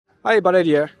Hi,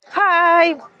 Valeria.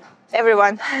 Hi,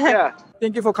 everyone. Yeah,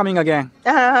 thank you for coming again.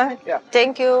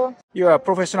 Thank you. You are a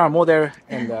professional model,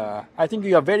 and I think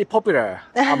you are very popular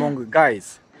among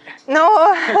guys. No,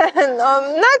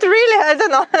 not really. I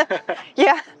don't know.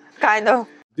 Yeah, kind of.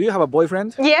 Do you have a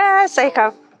boyfriend? Yes, I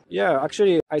have. Yeah,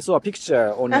 actually, I saw a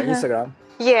picture on your Instagram.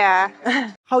 Yeah.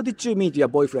 How did you meet your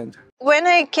boyfriend? When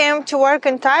I came to work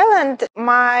in Thailand,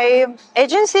 my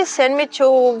agency sent me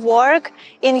to work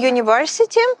in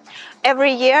university.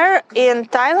 Every year in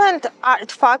Thailand,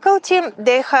 art faculty,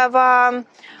 they have a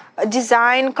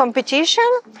design competition.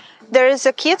 There is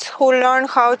a kids who learn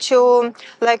how to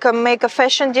make a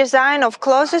fashion design of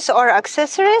clothes or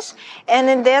accessories.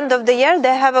 And in the end of the year,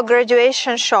 they have a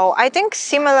graduation show. I think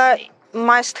similar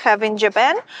must have in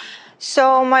Japan.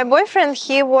 So my boyfriend,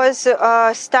 he was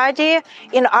study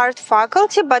in art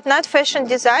faculty, but not fashion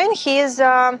design. He is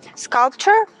a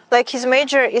sculptor, like his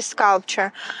major is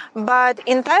sculpture. But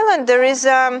in Thailand, there is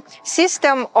a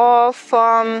system of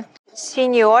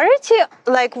seniority,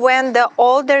 like when the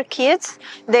older kids,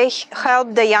 they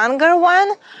help the younger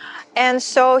one. And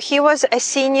so he was a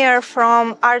senior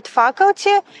from art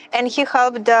faculty and he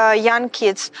helped the young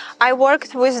kids. I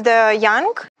worked with the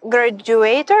young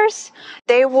graduates.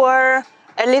 They were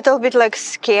a little bit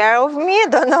scared of me.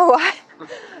 Don't know why.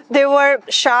 They were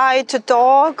shy to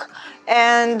talk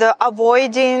and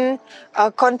avoiding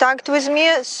contact with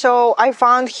me. So I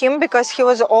found him because he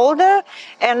was older,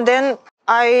 and then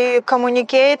I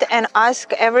communicate and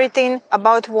ask everything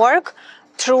about work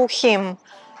through him.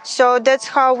 So that's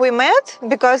how we met,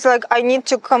 because I need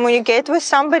to communicate with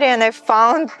somebody, and I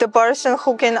found the person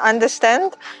who can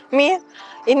understand me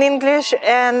in English,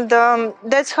 and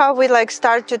that's how we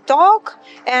start to talk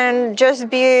and just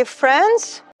be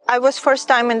friends. I was first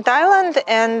time in Thailand,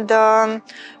 and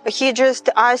he just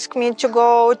asked me to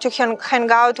go to hang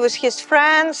out with his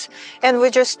friends, and we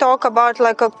just talk about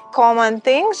common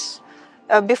things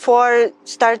before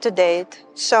start to date.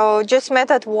 So just met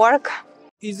at work.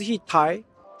 Is he Thai?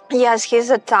 Yes, he's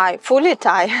a Thai, fully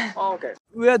Thai. Oh, okay.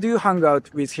 Where do you hang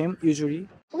out with him usually?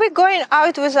 We're going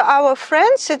out with our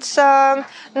friends. It's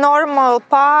normal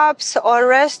pubs or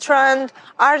restaurant,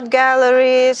 art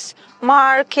galleries,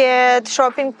 market,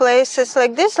 shopping places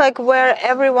like this, where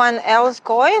everyone else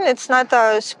going. It's not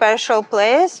a special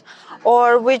place.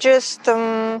 Or we just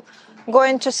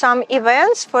going to some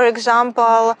events, for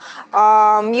example,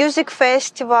 music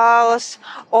festivals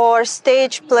or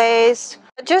stage plays.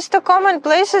 Just the common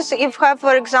places. If you have,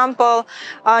 for example,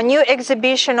 a new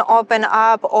exhibition open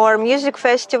up or music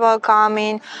festival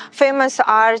coming, famous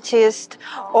artist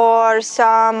or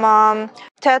some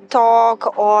TED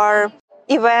Talk or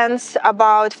events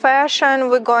about fashion,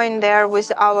 we're going there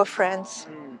with our friends.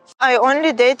 I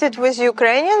only dated with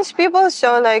Ukrainian people,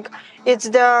 so it's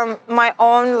my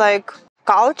own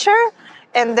culture,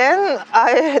 and then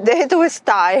I date with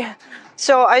Thai.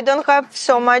 So I don't have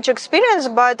so much experience,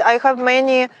 but I have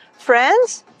many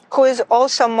friends who is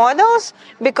also models,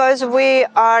 because we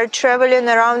are traveling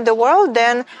around the world,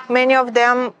 then many of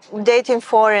them dating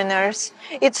foreigners.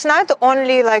 It's not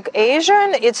only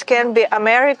Asian, it can be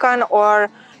American or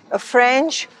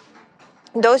French.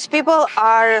 Those people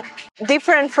are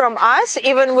different from us,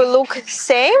 even we look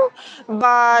same,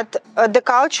 but the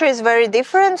culture is very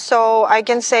different, so I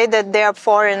can say that they are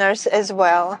foreigners as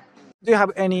well. Do you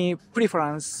have any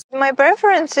preference? My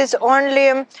preference is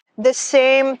only the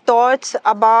same thoughts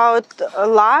about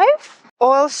life.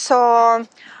 Also,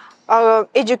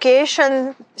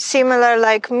 education similar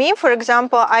like me. For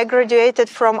example, I graduated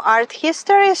from art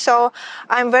history, so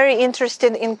I'm very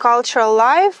interested in cultural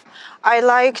life. I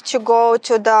like to go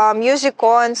to the music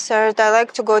concert. I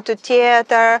like to go to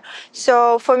theater.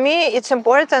 So for me, it's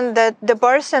important that the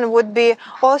person would be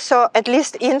also at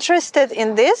least interested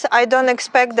in this. I don't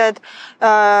expect that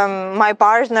my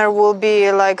partner will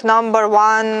be number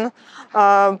one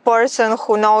person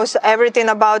who knows everything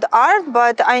about art,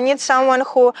 but I need someone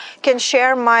who can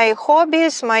share my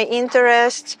hobbies, my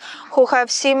interests, who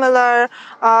have similar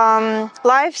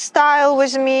lifestyle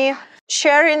with me,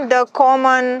 sharing the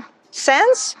common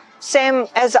sense, same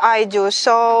as I do.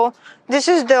 So this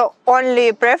is the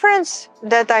only preference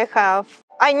that I have.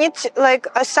 I need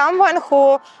someone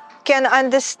who can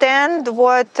understand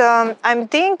what I'm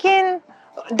thinking,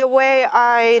 the way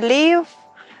I live,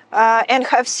 and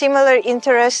have similar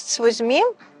interests with me,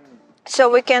 so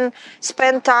we can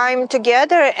spend time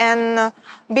together and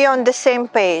be on the same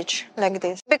page like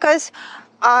this. Because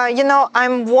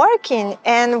I'm working,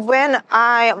 and when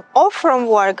I'm off from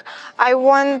work, I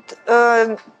want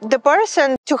the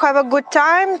person to have a good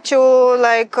time, to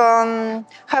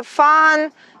have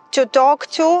fun, to talk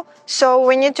to. So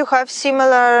we need to have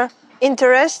similar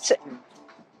interests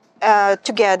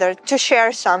together to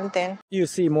share something. You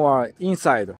see more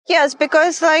inside. Yes,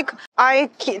 because like I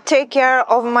take care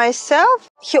of myself,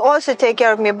 he also take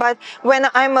care of me. But when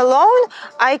I'm alone,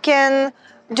 I can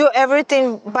do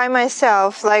everything by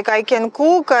myself. Like I can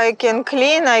cook, I can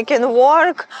clean, I can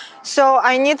work. So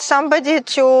I need somebody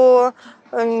to,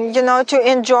 to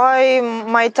enjoy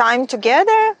my time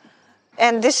together.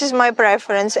 And this is my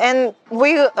preference. And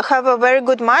we have a very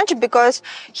good match because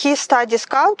he studies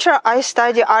sculpture, I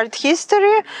study art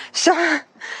history. So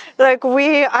like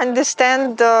we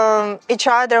understand each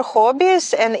other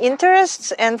hobbies and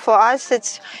interests. And for us,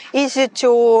 it's easy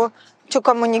to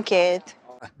communicate.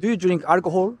 Do you drink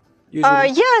alcohol usually?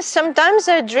 Yes, sometimes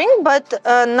I drink, but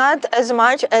not as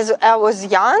much as I was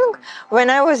young. When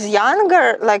I was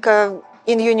younger, like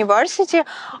in university,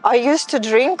 I used to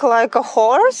drink like a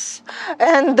horse,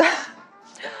 and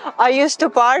I used to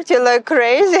party like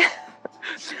crazy.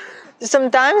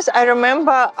 Sometimes I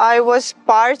remember I was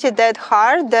partying that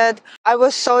hard that I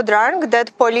was so drunk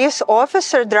that police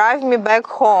officer drive me back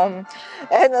home.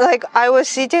 And like I was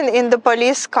sitting in the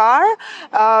police car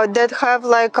that have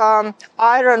like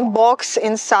iron box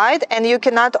inside, and you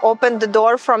cannot open the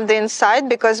door from the inside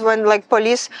because when like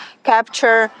police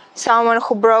capture someone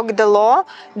who broke the law,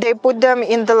 they put them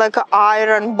in the like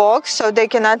iron box so they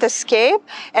cannot escape.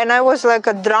 And I was like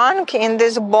drunk in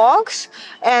this box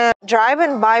and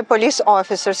driving by police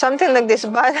officer, something like this.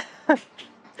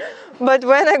 But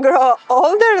when I grow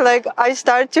older, like I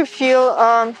start to feel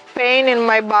pain in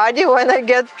my body when I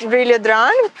get really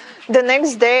drunk. The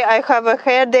next day I have a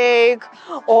headache,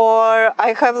 or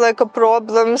I have like a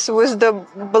problems with the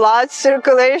blood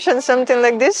circulation, something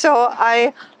like this. So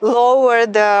I lower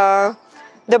the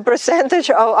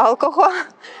percentage of alcohol,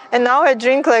 and now I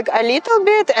drink like a little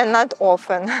bit and not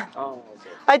often. Oh, okay.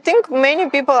 I think many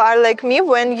people are like me.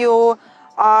 When you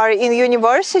are in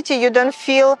university, you don't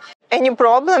feel any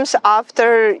problems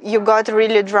after you got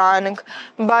really drunk.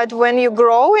 But when you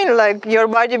grow in, like your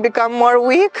body become more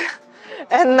weak,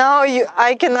 and now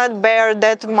I cannot bear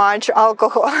that much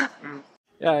alcohol.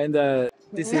 Yeah, and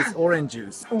this is orange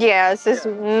juice. Yes, it's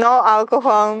no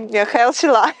alcohol. Yeah, healthy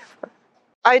life.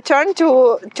 I turned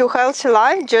to healthy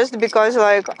life just because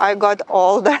like I got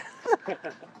older.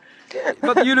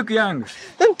 But you look young.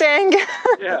 Thank you.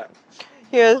 Yeah.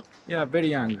 Yes. Yeah, very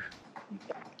young.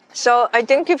 So I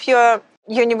think if you're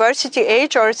university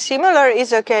age or similar,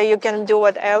 is okay. You can do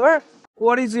whatever.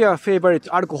 What is your favorite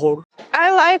alcohol?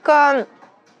 I like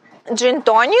gin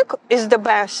tonic is the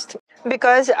best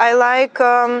because I like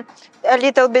a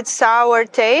little bit sour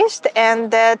taste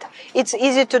and that it's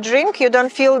easy to drink. You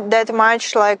don't feel that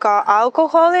much like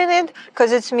alcohol in it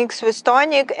because it's mixed with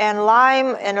tonic and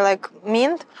lime and like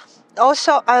mint.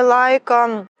 Also, I like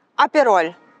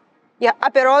Aperol. Yeah,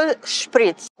 Aperol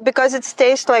Spritz, because it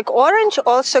tastes like orange,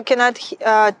 also cannot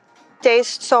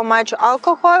taste so much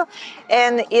alcohol,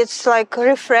 and it's like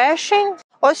refreshing.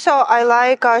 Also, I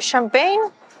like champagne.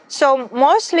 So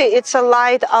mostly it's a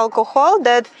light alcohol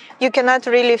that you cannot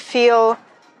really feel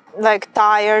like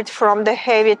tired from the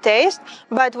heavy taste.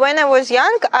 But when I was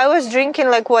young, I was drinking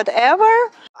like whatever.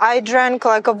 I drank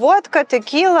like a vodka,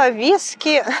 tequila,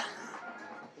 whiskey.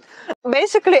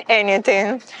 Basically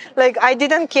anything. Like I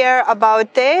didn't care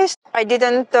about taste. I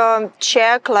didn't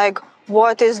check like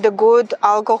what is the good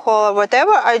alcohol or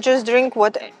whatever. I just drink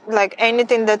like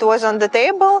anything that was on the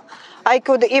table. I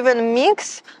could even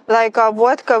mix like a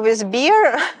vodka with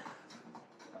beer.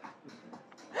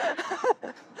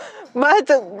 But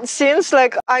since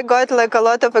like I got like a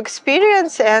lot of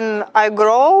experience and I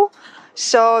grow,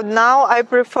 so now I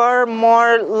prefer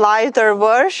more lighter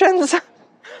versions.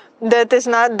 That is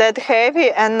not that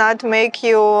heavy and not make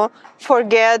you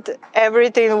forget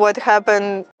everything what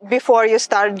happened before you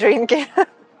start drinking.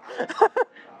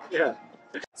 Yeah.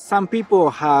 Some people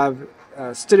have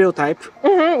a stereotype,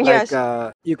 like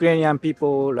yes. Ukrainian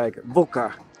people like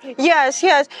vodka. Yes.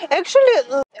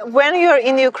 Actually, when you're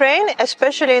in Ukraine,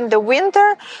 especially in the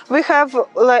winter, we have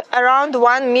like around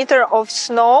 1 meter of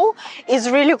snow. It's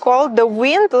really cold. The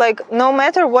wind, like no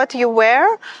matter what you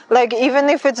wear, like even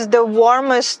if it's the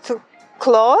warmest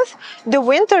cloth, the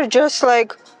winter just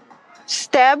like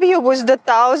stab you with the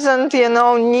 1,000,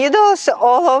 needles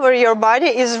all over your body.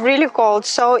 Is really cold.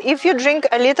 So if you drink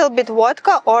a little bit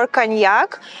vodka or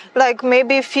cognac, like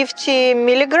maybe 50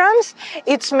 milligrams,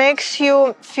 it makes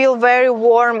you feel very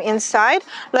warm inside.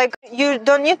 Like you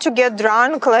don't need to get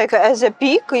drunk like as a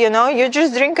pig, you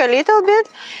just drink a little bit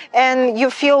and you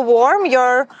feel warm.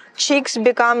 Your cheeks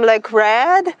become like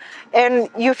red and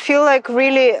you feel like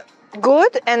really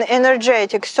good and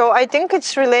energetic. So I think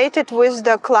it's related with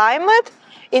the climate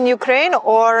in Ukraine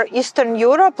or Eastern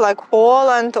Europe, like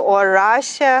Poland or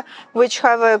Russia, which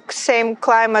have a same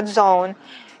climate zone.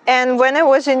 And when I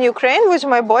was in Ukraine with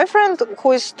my boyfriend,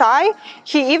 who is Thai,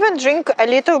 he even drink a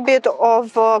little bit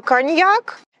of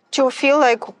cognac to feel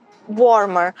like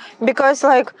warmer, because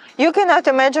like you cannot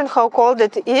imagine how cold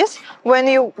it is when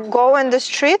you go in the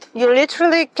street. You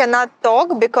literally cannot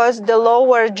talk because the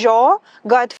lower jaw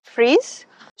got freeze,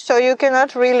 so you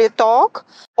cannot really talk.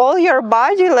 All your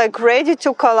body like ready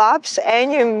to collapse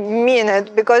any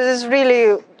minute because it's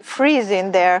really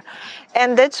freezing there.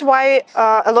 And that's why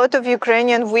a lot of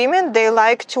Ukrainian women, they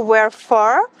like to wear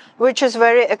fur, which is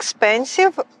very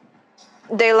expensive.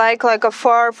 They like a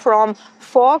fur from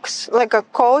fox, like a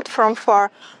coat from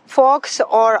fox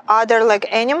or other like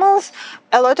animals.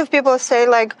 A lot of people say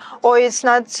like, oh, it's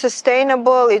not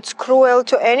sustainable, it's cruel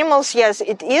to animals. Yes,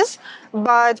 it is,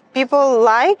 but people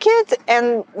like it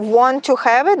and want to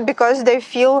have it because they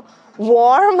feel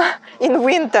warm in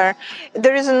winter.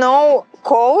 There is no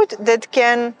coat that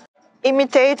can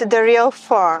imitate the real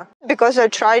fur, because I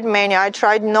tried many. I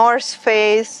tried North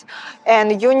Face and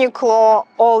Uniqlo,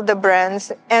 all the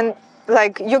brands, and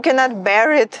like you cannot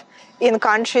bear it in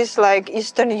countries like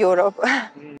Eastern Europe.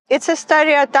 It's a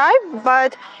stereotype,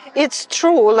 but it's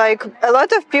true. Like a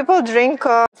lot of people drink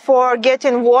for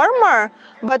getting warmer,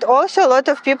 but also a lot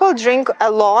of people drink a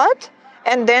lot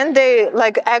and then they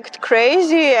like act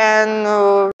crazy,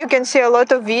 and you can see a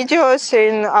lot of videos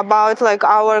about like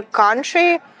our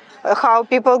country, how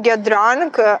people get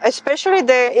drunk, especially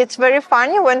it's very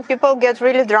funny when people get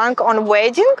really drunk on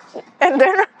wedding, and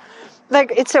then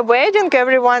like it's a wedding,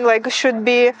 everyone like should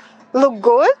be look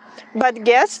good, but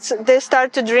guests, they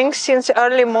start to drink since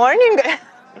early morning.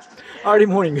 Early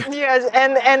morning. Yes,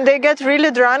 and they get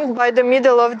really drunk by the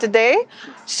middle of the day.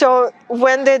 So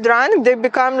when they're drunk, they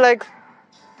become like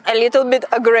a little bit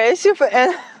aggressive,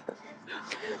 and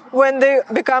when they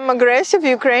become aggressive,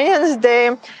 Ukrainians, they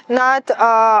not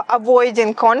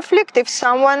avoiding conflict. If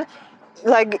someone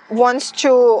like wants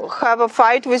to have a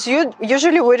fight with you,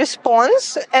 usually we respond,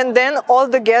 and then all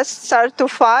the guests start to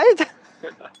fight.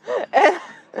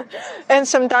 and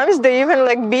sometimes they even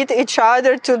like beat each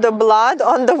other to the blood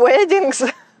on the weddings.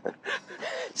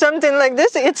 Something like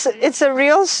this. It's a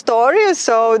real story.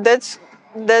 So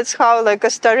that's how like a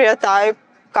stereotype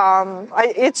come.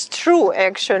 It's true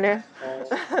actually.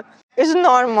 It's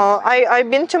normal. I've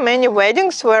been to many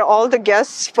weddings where all the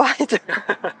guests fight.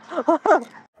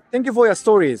 Thank you for your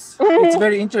stories. It's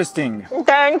very interesting.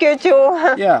 Thank you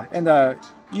too. Yeah, and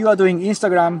you are doing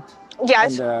Instagram.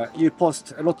 Yes. And you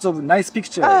post lots of nice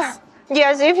pictures.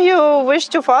 Yes, if you wish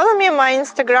to follow me, my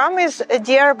Instagram is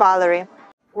Dear Valerie.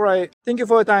 All right. Thank you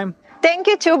for your time. Thank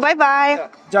you too. Bye bye.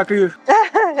 Дякую.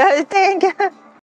 Thank you.